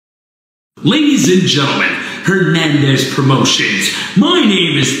Ladies and gentlemen, Hernandez Promotions. My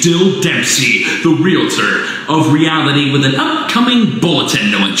name is Dempsey, the realtor of reality with an upcoming bulletin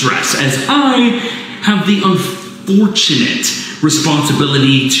to address, as I have the unfortunate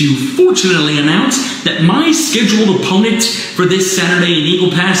responsibility to fortunately announce that my scheduled opponent for this Saturday in Eagle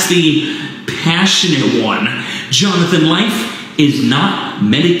Pass, the passionate one, Jonathan Life, is not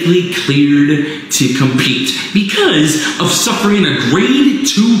medically cleared to compete because of suffering a grade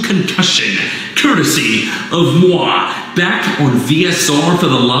 2 concussion, courtesy of moi, back on VSR for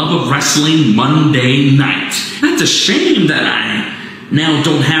the Love of Wrestling Monday night. That's a shame that I now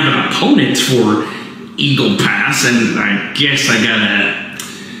don't have an opponent for Eagle Pass, and I guess I gotta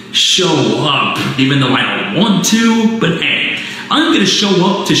show up, even though I don't want to, but hey, I'm gonna show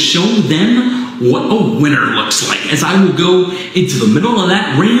up to show them what a winner looks like, as I will go into the middle of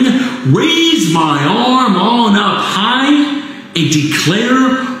that ring, raise my arm on up high, and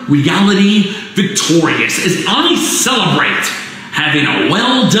declare reality victorious as I celebrate having a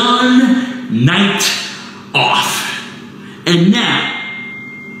well done night off. And now,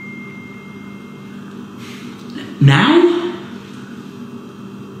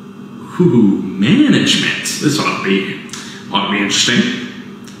 management. This ought to be interesting.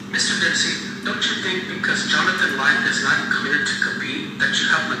 Mr. Dempsey, don't you think because Jonathan Life is not cleared to compete that you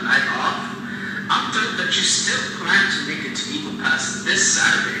have the night off? I'm told that you still plan to make it to Eagle Pass this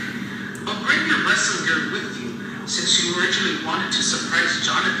Saturday. But bring your wrestling gear with you, since you originally wanted to surprise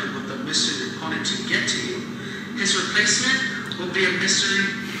Jonathan with a mystery opponent to get to you. His replacement will be a mystery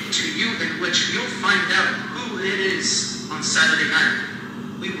to you, in which you'll find out who it is on Saturday night.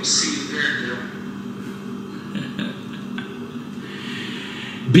 We will see you there, Bill.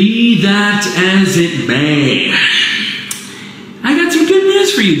 Be that as it may, I got some good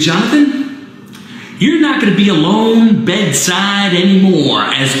news for you, Jonathan. You're not going to be alone bedside anymore,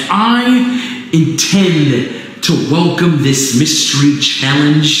 as I intend to welcome this mystery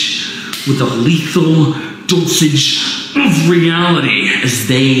challenge with a lethal dosage of reality, as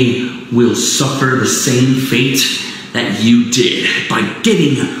they will suffer the same fate that you did by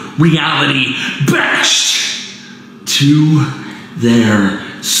getting reality bashed to their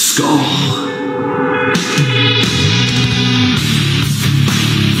skull.